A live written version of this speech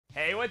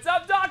Hey, what's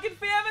up, Dokkan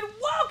fam, and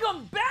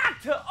welcome back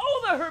to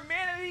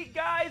OhTheHermanity,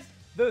 guys.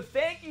 The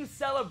thank you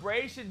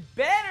celebration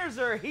banners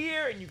are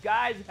here, and you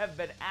guys have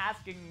been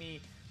asking me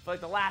for like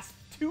the last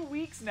 2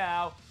 weeks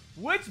now,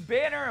 which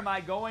banner am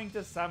I going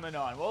to summon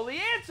on? Well, the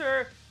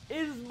answer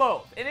is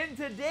both. And in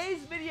today's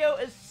video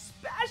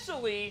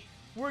especially,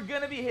 we're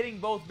going to be hitting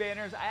both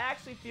banners. I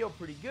actually feel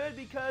pretty good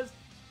because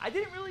I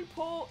didn't really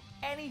pull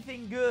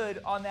anything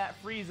good on that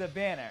Frieza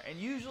banner. And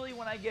usually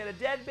when I get a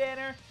dead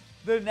banner,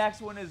 the next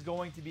one is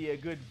going to be a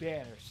good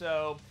banner.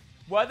 So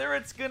whether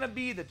it's going to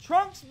be the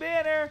Trunks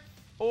banner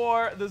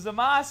or the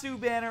Zamasu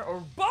banner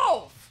or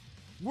both,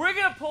 we're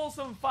going to pull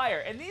some fire.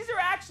 And these are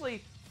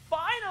actually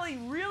finally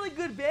really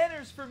good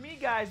banners for me,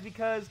 guys,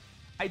 because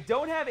I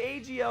don't have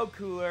AGL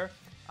Cooler.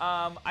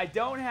 I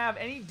don't have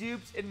any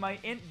dupes in my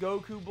Int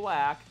Goku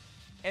Black.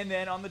 And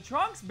then on the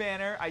Trunks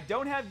banner, I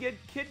don't have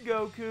Kid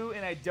Goku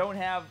and I don't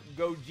have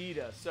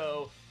Gogeta.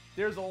 So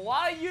there's a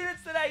lot of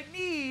units that I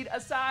need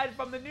aside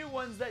from the new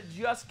ones that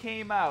just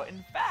came out.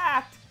 In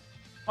fact,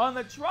 on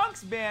the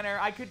Trunks banner,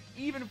 I could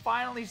even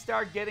finally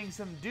start getting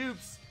some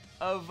dupes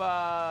of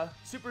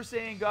Super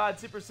Saiyan God,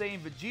 Super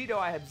Saiyan Vegito.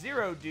 I have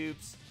 0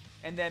 dupes.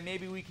 And then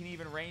maybe we can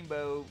even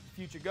rainbow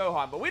Future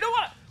Gohan. But we don't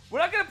want to. We're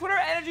not going to put our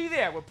energy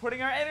there. We're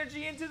putting our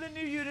energy into the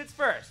new units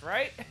first,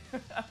 right?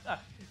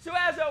 So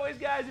as always,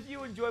 guys, if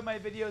you enjoy my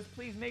videos,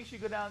 please make sure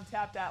you go down and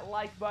tap that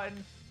like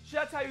button.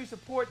 That's how you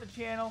support the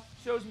channel.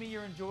 Shows me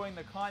you're enjoying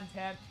the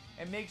content.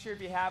 And make sure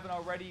if you haven't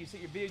already, you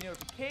set your video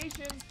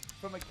notifications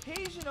from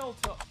occasional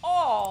to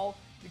all,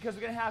 because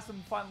we're going to have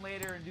some fun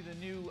later and do the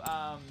new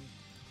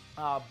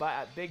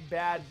Big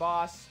Bad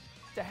Boss.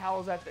 What the hell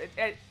is that?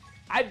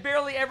 I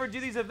barely ever do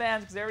these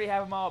events because I already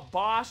have them all.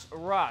 Boss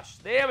Rush.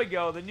 There we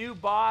go. The new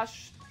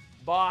Boss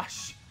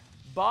Rush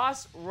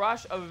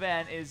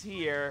event is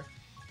here.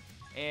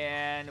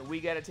 And we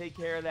got to take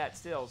care of that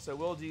still. So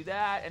we'll do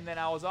that. And then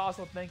I was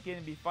also thinking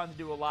it'd be fun to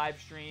do a live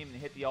stream and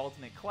hit the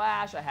Ultimate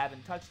Clash. I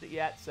haven't touched it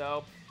yet.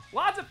 So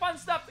lots of fun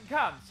stuff to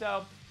come.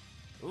 So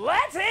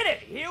let's hit it.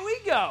 Here we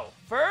go.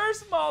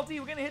 First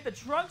multi. We're going to hit the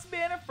Trunks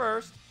banner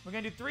first. We're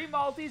going to do 3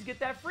 multis, get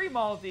that free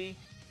multi.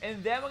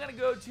 And then we're going to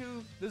go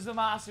to the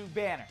Zamasu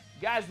banner.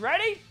 You guys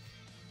ready?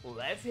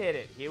 Let's hit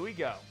it. Here we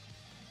go.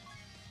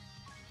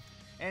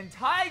 And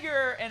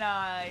Tiger and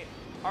I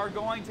are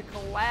going to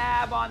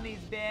collab on these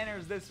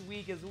banners this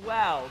week as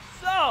well.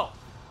 So,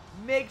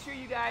 make sure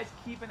you guys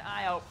keep an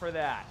eye out for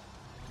that.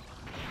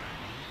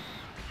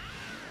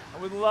 I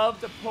would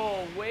love to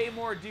pull way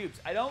more dupes.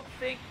 I don't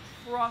think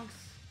Trunks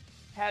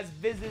has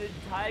visited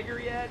Tiger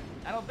yet.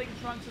 I don't think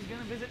Trunks is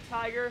going to visit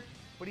Tiger,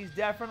 but he's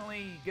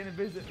definitely going to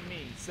visit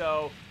me.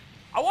 So,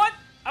 I want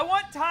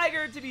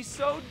Tiger to be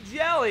so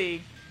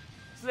jelly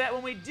so that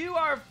when we do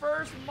our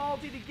first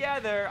multi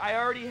together, I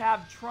already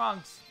have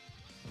Trunks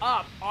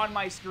up on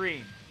my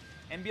screen.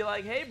 And be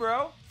like, hey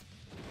bro,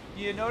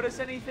 you notice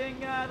anything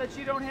that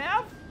you don't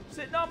have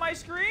sitting on my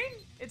screen?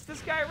 It's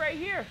this guy right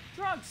here,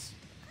 Trunks.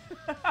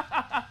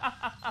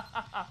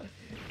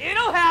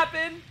 It'll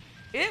happen.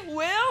 It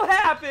will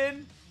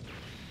happen.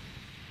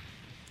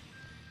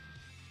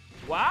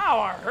 Wow,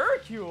 our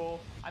Hercule.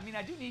 I mean,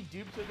 I do need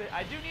dupes with it.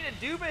 I do need a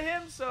dupe of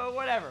him, so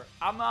whatever.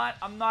 I'm not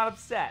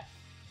upset.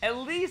 At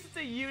least it's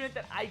a unit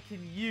that I can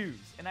use.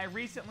 And I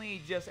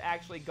recently just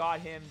actually got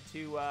him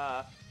to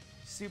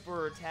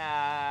Super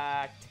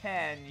Attack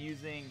 10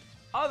 using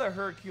other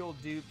Hercule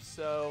dupes,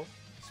 so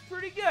it's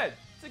pretty good.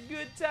 It's a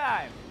good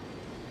time.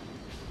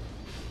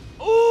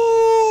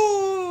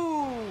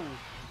 Ooh!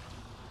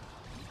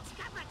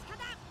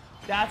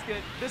 That's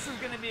good. This is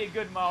going to be a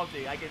good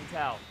multi, I can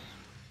tell.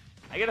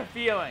 I get a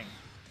feeling.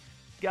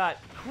 Got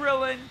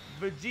Krillin,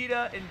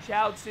 Vegeta, and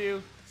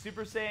Chaozu,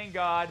 Super Saiyan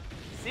God.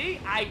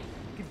 See? I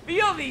can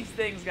feel these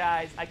things,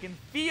 guys. I can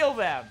feel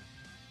them.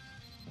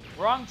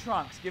 Wrong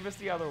Trunks. Give us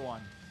the other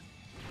one.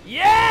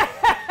 Yeah!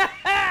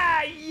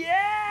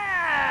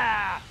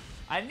 Yeah!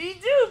 I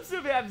need dupes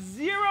of him. I have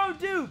 0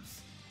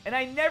 dupes. And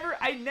I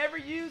never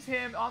use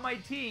him on my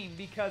team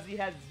because he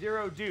has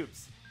 0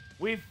 dupes.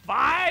 We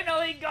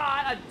finally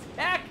got a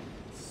tech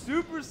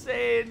Super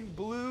Saiyan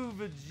Blue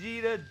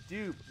Vegeta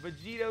dupe.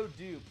 Vegito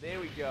dupe. There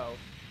we go.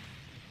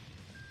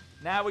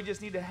 Now we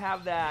just need to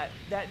have that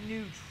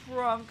new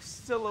Trunks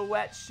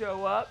silhouette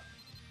show up.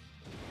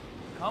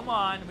 Come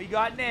on. We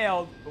got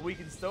nailed, but we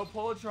can still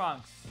pull a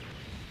Trunks.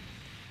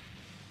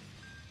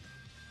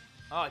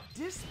 Oh,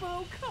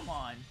 Dispo? Come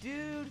on,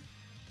 dude.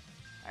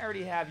 I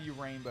already have you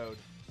rainbowed.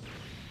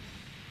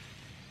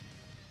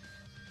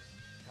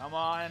 Come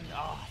on.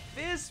 Oh,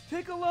 Fizz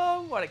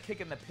Piccolo? What a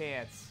kick in the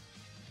pants.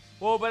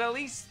 Well, but at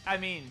least, I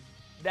mean,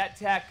 that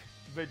tech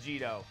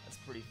Vegito, that's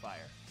pretty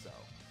fire. So,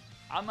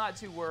 I'm not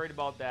too worried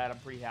about that. I'm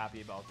pretty happy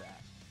about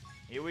that.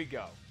 Here we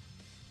go.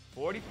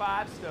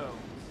 45 stones.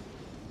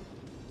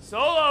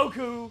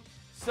 Soloku!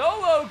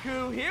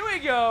 Soloku! Here we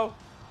go!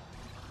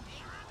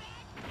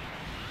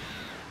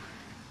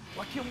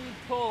 What can we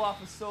pull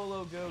off of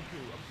Solo Goku?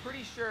 I'm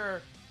pretty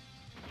sure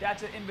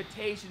that's an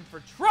invitation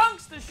for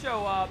Trunks to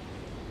show up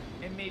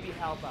and maybe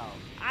help out.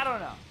 I don't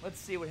know.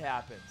 Let's see what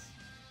happens.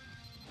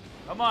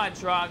 Come on,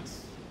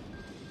 Trunks.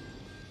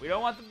 We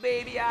don't want the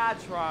baby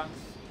Trunks.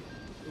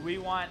 We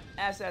want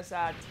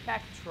SSR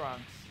Tech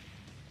Trunks.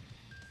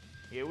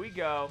 Here we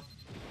go.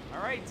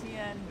 All right,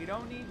 TN, we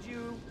don't need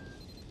you.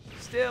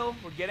 Still,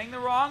 we're getting the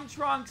wrong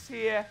Trunks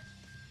here.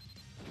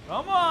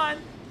 Come on.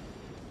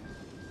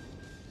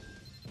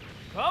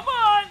 Come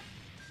on.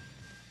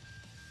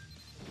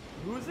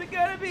 Who's it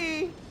gonna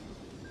be?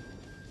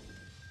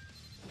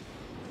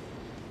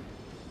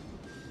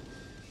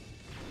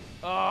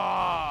 Oh,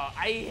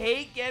 I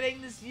hate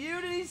getting this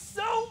unit. He's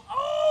so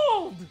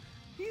old.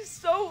 He's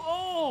so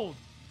old.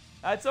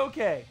 That's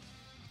okay.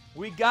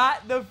 We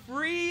got the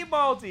free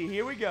multi.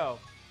 Here we go.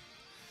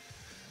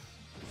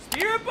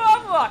 Spirit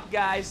Bomb luck,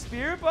 guys.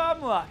 Spirit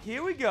Bomb luck.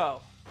 Here we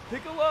go.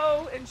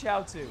 Piccolo and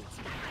Chaozu.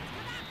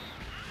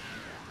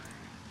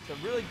 It's a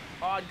really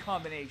odd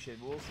combination.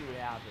 We'll see what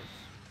happens.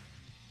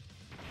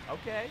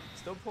 Okay.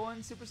 Still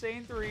pulling Super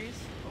Saiyan 3s.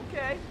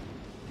 Okay.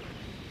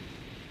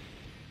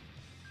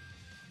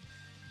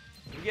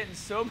 We're getting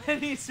so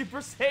many Super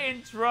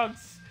Saiyan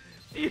Trunks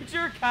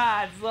future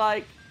cards.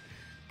 Like,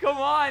 come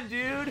on,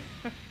 dude.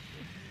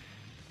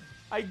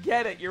 I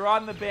get it. You're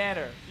on the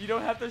banner. You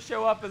don't have to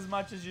show up as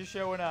much as you're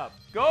showing up.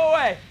 Go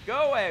away.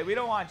 Go away. We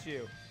don't want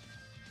you.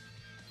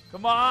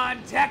 Come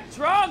on, Tech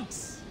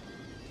Trunks.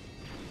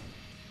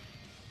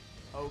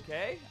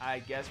 Okay. I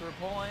guess we're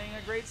pulling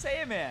a Great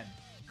Saiyaman.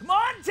 Come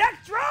on,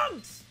 Tech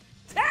Trunks.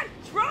 Tech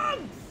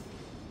Trunks.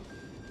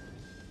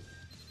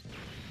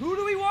 Who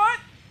do we want?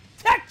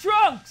 Tech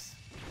Trunks!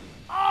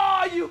 Oh,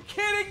 are you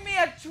kidding me?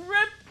 A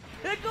Trip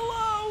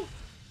Piccolo?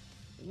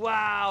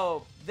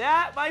 Wow.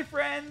 That, my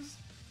friends,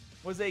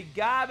 was a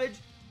garbage,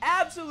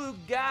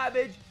 absolute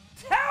garbage,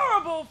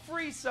 terrible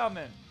free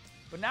summon.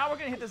 But now we're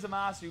going to hit the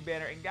Zamasu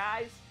banner. And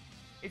guys,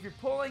 if you're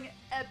pulling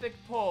epic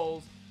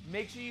pulls,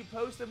 make sure you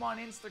post them on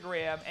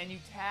Instagram and you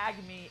tag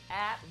me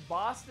at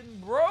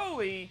Boston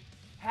Broly,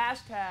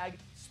 hashtag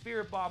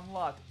Spirit Bomb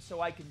Luck,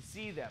 so I can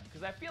see them.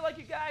 Because I feel like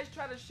you guys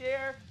try to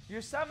share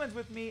your summons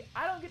with me.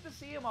 I don't get to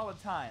see them all the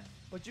time.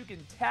 But you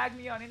can tag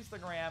me on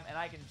Instagram and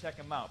I can check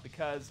them out.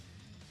 Because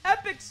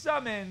epic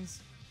summons,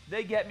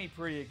 they get me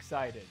pretty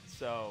excited.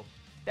 So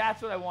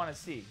that's what I want to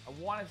see. I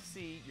want to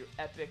see your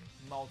epic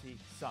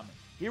multi-summon.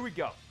 Here we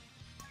go.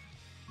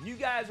 You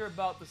guys are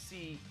about to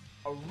see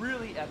a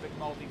really epic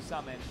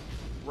multi-summon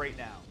right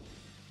now.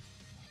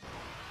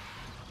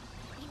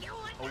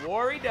 A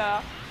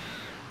Warida,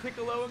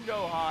 Piccolo and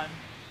Gohan.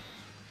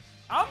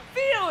 I'm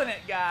feeling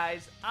it,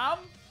 guys. I'm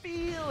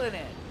feeling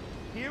it.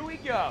 Here we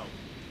go.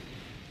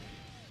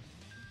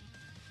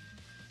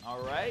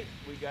 All right,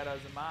 we got a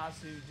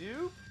Zamasu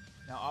dupe.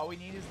 Now all we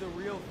need is the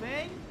real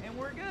thing, and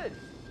we're good.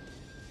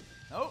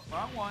 Oh,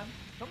 wrong one.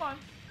 Come on.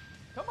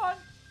 Come on.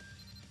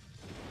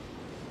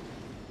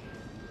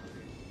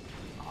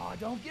 Oh,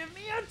 don't give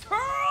me a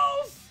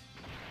Turles!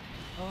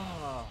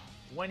 Oh,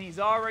 when he's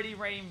already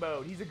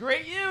rainbowed. He's a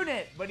great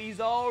unit, but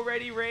he's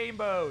already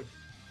rainbowed.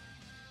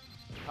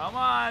 Come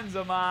on,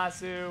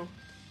 Zamasu.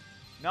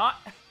 Not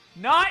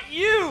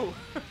you!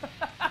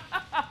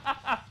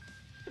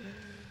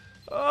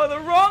 Oh, the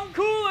wrong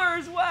cooler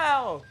as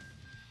well.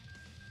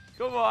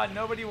 Come on,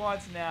 nobody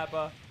wants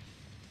Nappa.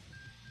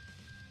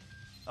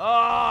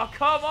 Oh,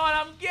 come on,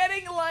 I'm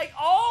getting like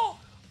all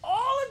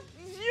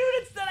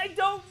units that I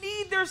don't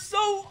need. They're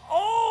so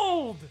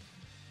old.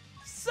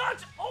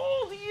 Such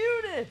old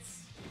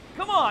units.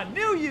 Come on,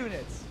 new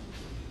units.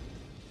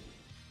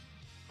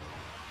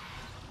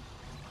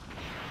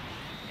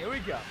 Here we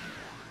go.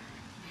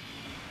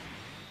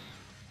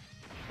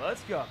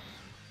 Let's go.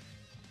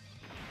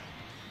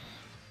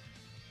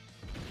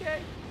 Okay.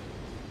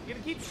 You're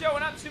gonna keep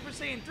showing up Super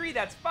Saiyan 3,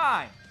 that's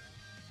fine.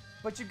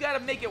 But you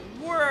gotta make it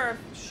worth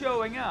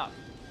showing up.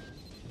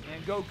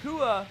 And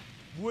Goku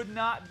would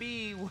not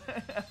be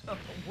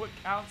what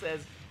counts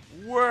as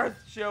worth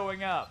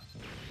showing up.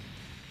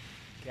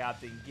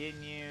 Captain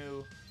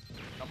Ginyu.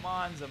 Come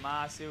on,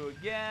 Zamasu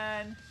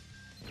again.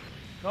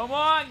 Come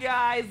on,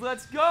 guys,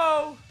 let's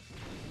go.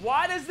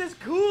 Why does this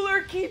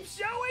cooler keep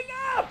showing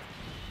up?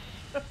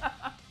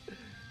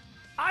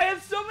 I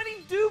have so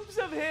many dupes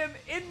of him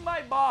in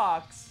my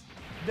box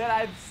that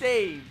I've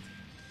saved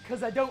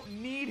because I don't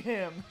need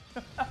him.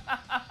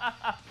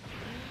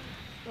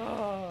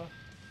 Oh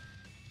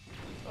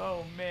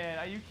man,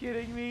 are you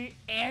kidding me?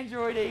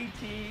 Android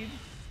 18.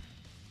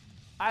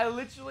 I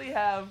literally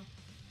have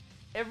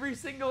every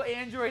single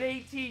Android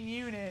 18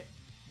 unit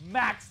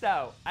maxed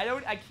out.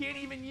 I can't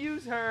even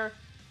use her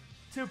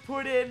to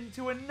put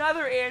into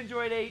another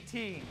Android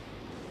 18.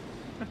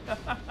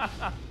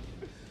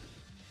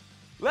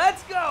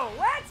 Let's go!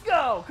 Let's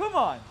go! Come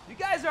on. You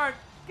guys aren't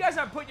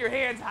putting your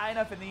hands high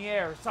enough in the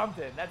air or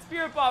something. That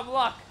Spirit Bomb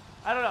luck,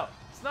 I don't know.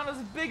 It's not as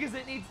big as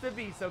it needs to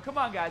be. So come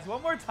on, guys.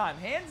 One more time.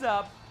 Hands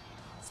up.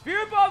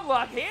 Spirit Bomb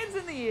luck. Hands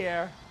in the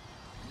air.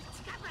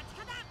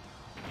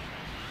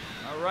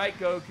 All right,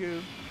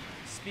 Goku.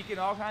 Speaking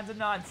all kinds of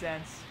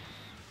nonsense.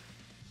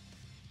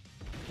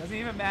 Doesn't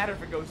even matter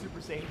if it goes Super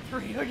Saiyan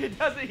 3. Like, it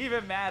doesn't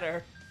even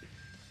matter.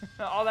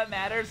 All that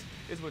matters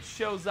is what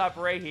shows up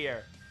right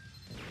here.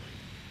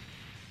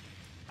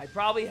 I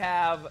probably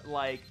have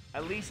like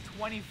at least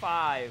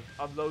 25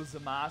 of those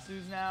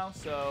Zamasus now.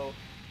 So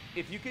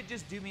if you could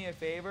just do me a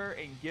favor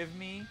and give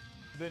me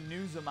the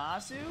new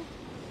Zamasu,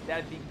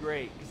 that'd be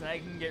great. Because then I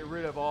can get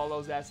rid of all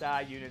those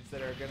SI units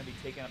that are going to be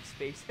taking up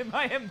space in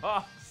my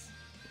inbox.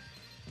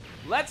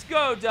 Let's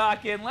go,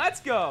 Dokkan.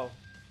 Let's go.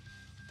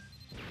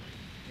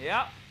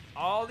 Yep.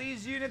 All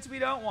these units we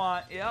don't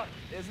want. Yep.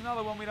 There's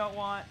another one we don't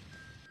want.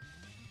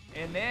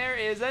 And there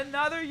is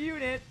another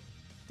unit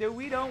that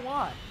we don't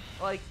want.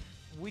 Like,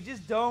 we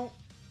just don't,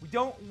 we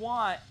don't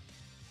want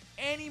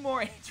any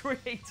more Android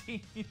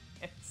 18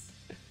 units.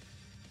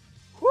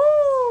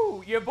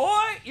 Woo! Your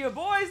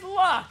boy's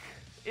luck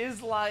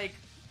is like,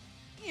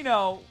 you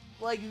know,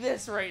 like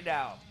this right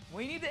now.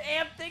 We need to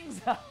amp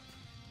things up.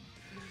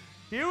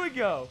 Here we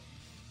go.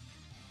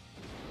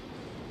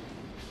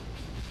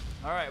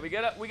 All right, we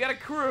got a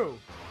crew.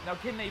 Now,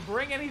 can they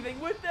bring anything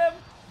with them?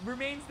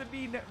 Remains to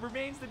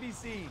be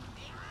seen.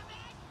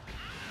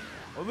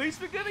 At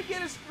least we're gonna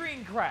get a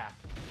screen crack.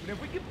 And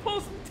if we can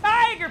pull some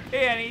tiger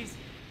panties,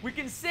 we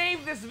can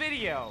save this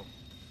video.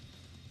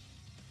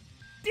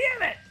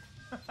 Damn it!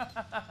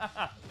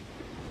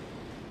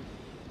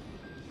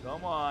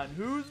 Come on,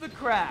 who's the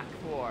crack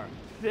for?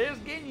 There's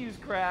Ginyu's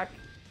crack.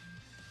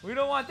 We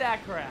don't want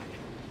that crack.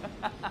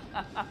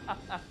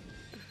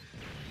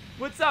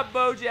 What's up,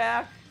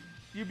 Bojack?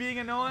 You being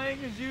annoying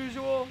as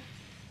usual?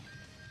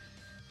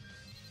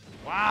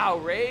 Wow,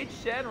 Rage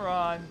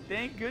Shenron.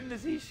 Thank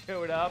goodness he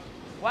showed up.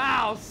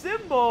 Wow,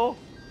 Symbol.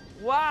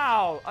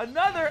 Wow,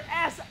 another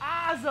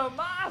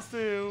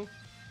Zamasu.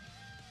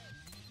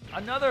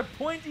 Another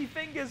Pointy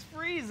Fingers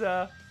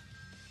Frieza.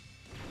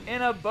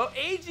 And a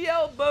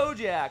AGL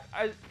Bojack.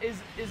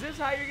 Is this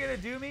how you're going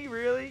to do me,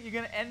 really? You're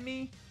going to end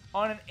me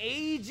on an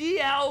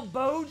AGL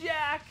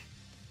Bojack?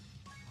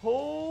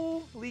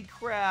 Holy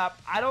crap.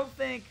 I don't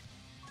think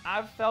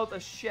I've felt a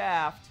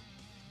shaft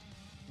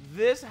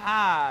this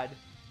hard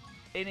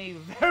in a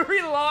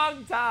very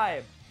long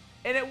time.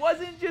 And it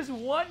wasn't just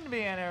one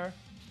banner,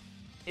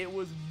 it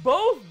was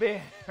both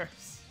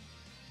banners.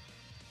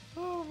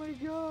 Oh my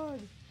god.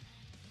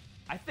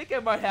 I think I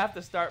might have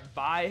to start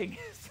buying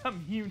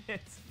some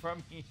units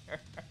from here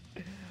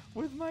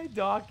with my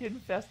Dokkan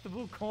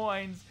Festival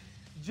coins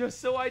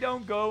just so I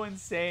don't go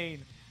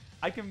insane.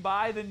 I can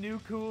buy the new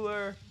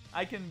cooler.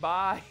 I can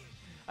buy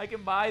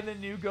the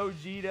new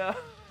Gogeta.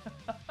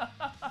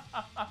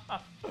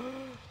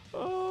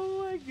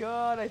 Oh my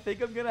god, I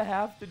think I'm gonna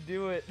have to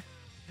do it.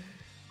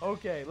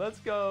 Okay, let's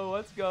go,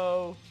 let's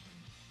go.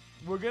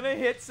 We're gonna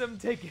hit some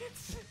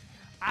tickets.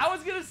 I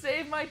was gonna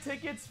save my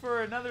tickets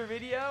for another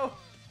video,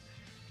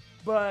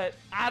 but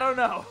I don't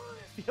know.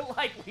 I feel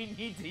like we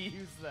need to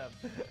use them.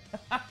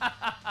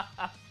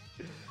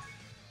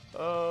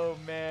 Oh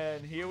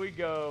man, here we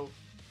go.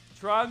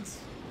 Trunks,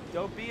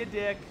 don't be a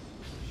dick.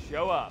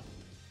 Show up.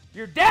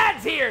 Your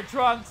dad's here,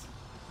 Trunks!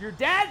 Your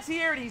dad's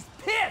here and he's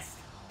pissed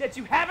that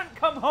you haven't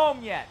come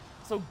home yet.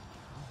 So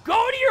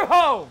go to your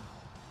home!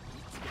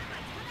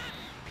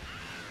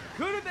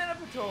 Could have been a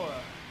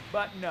Patora,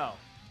 but no.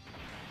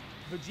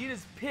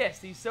 Vegeta's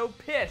pissed. He's so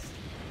pissed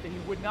that he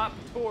would not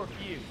Patora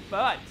you.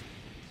 But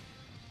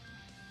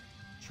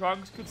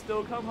Trunks could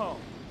still come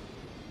home.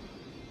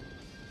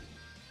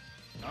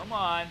 Come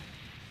on.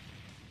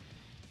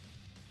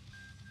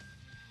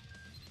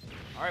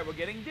 Alright, we're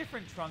getting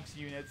different Trunks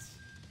units.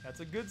 That's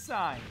a good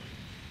sign.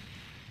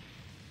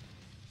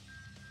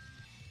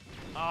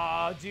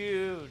 Aw,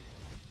 dude.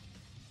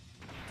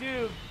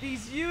 Dude,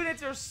 these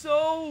units are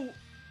so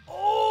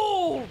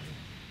old.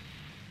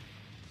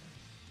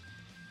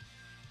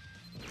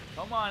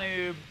 Come on,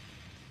 Oob.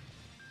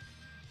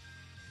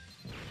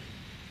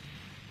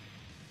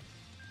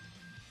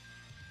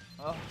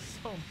 Oh,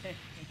 so many.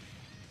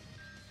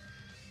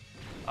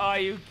 Are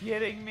you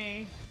kidding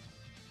me?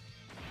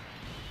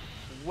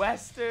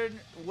 West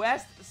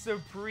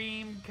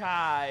Supreme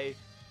Kai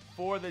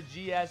for the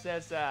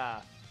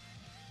GSSR.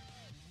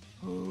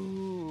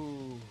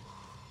 Ooh.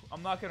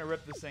 I'm not going to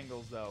rip the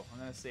singles, though. I'm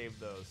going to save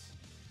those.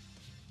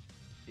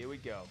 Here we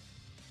go.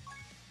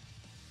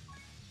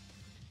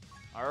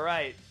 All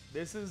right.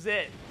 This is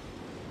it.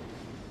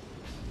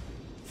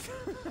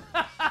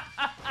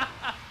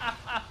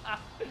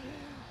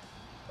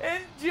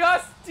 And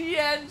just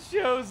Tien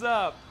shows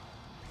up.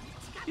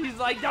 He's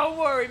like, don't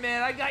worry,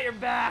 man. I got your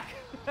back.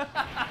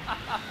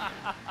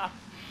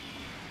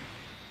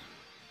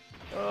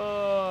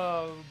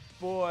 Oh,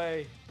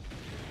 boy.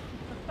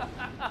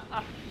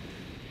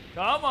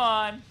 Come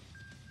on.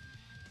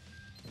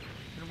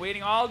 Been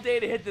waiting all day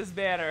to hit this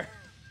banner.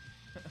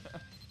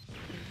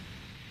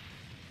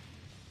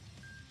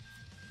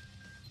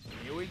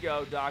 Here we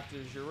go, Dr.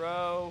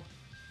 Giro.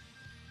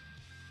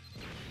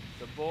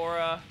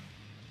 Deborah.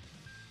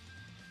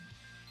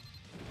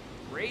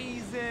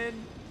 Raisin.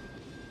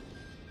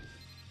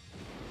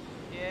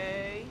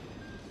 Okay.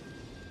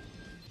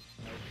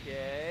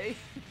 Okay.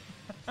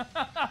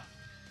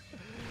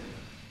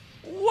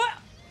 What?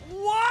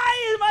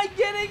 Why am I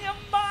getting a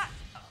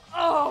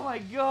oh my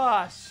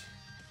gosh.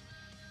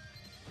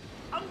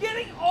 I'm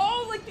getting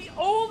all like the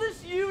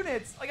oldest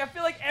units. Like I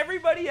feel like every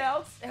everybody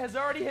else has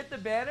already hit the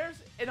banners,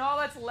 and all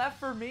that's left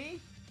for me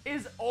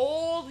is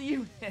old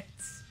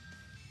units.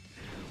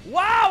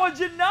 Wow, a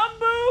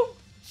Janumbu?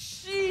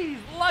 Jeez,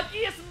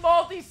 luckiest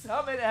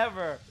multi-summon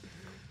ever.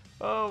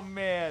 Oh,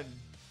 man.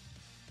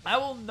 I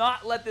will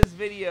not let this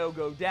video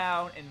go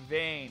down in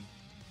vain.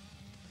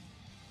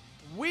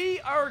 We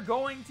are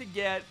going to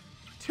get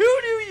 2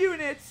 new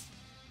units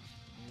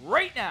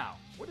right now.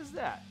 What is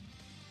that?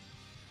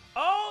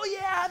 Oh,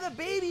 yeah, the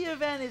baby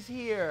event is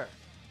here.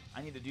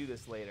 I need to do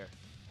this later.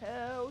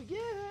 Hell yeah.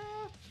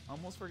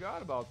 Almost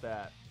forgot about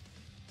that.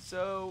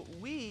 So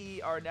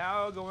we are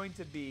now going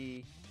to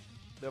be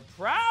the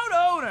proud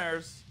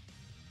owners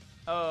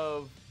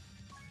of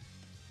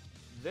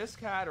this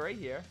card right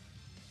here.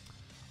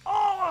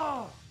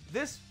 Oh!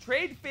 This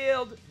trade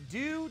failed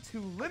due to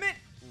limit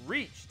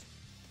reached.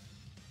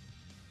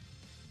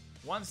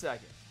 1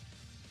 second.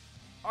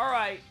 All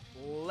right,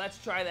 let's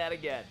try that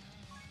again.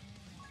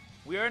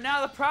 We are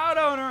now the proud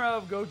owner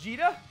of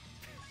Gogeta.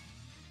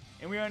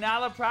 And we are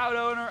now the proud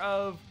owner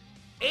of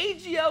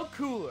AGL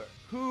Cooler,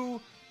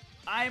 who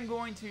I am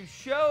going to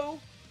show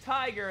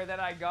Tiger that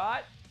I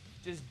got.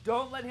 Just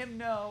don't let him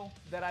know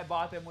that I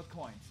bought them with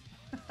coins.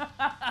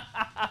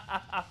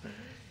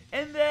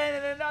 And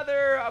then in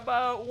another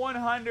about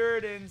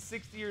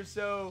 160 or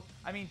so,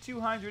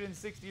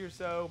 260 or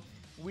so,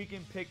 we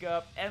can pick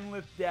up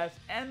Endless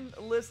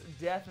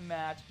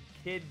Deathmatch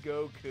Kid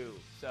Goku.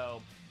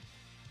 So,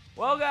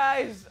 well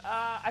guys,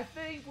 I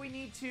think we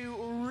need to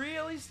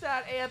really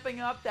start amping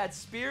up that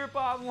Spirit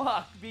Bomb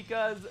luck,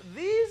 because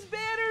these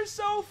banners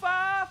so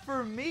far,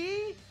 for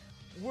me,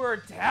 were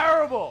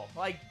terrible.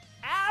 Like,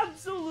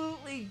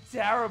 absolutely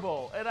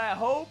terrible. And I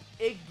hope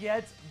it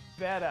gets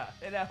better.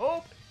 And I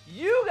hope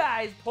you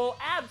guys pull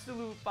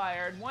absolute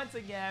fire. And once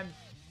again,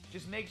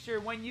 just make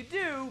sure when you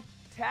do,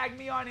 tag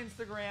me on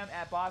Instagram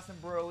at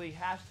BostonBroly,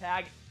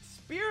 hashtag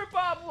Spirit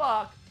Bomb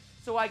Luck,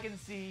 so I can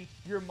see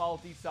your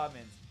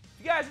multi-summons.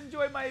 If you guys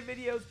enjoyed my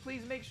videos,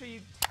 please make sure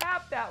you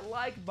tap that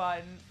like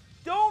button.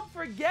 Don't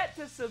forget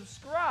to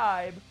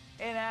subscribe.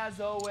 And as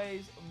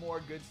always,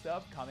 more good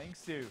stuff coming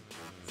soon.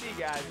 See you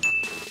guys.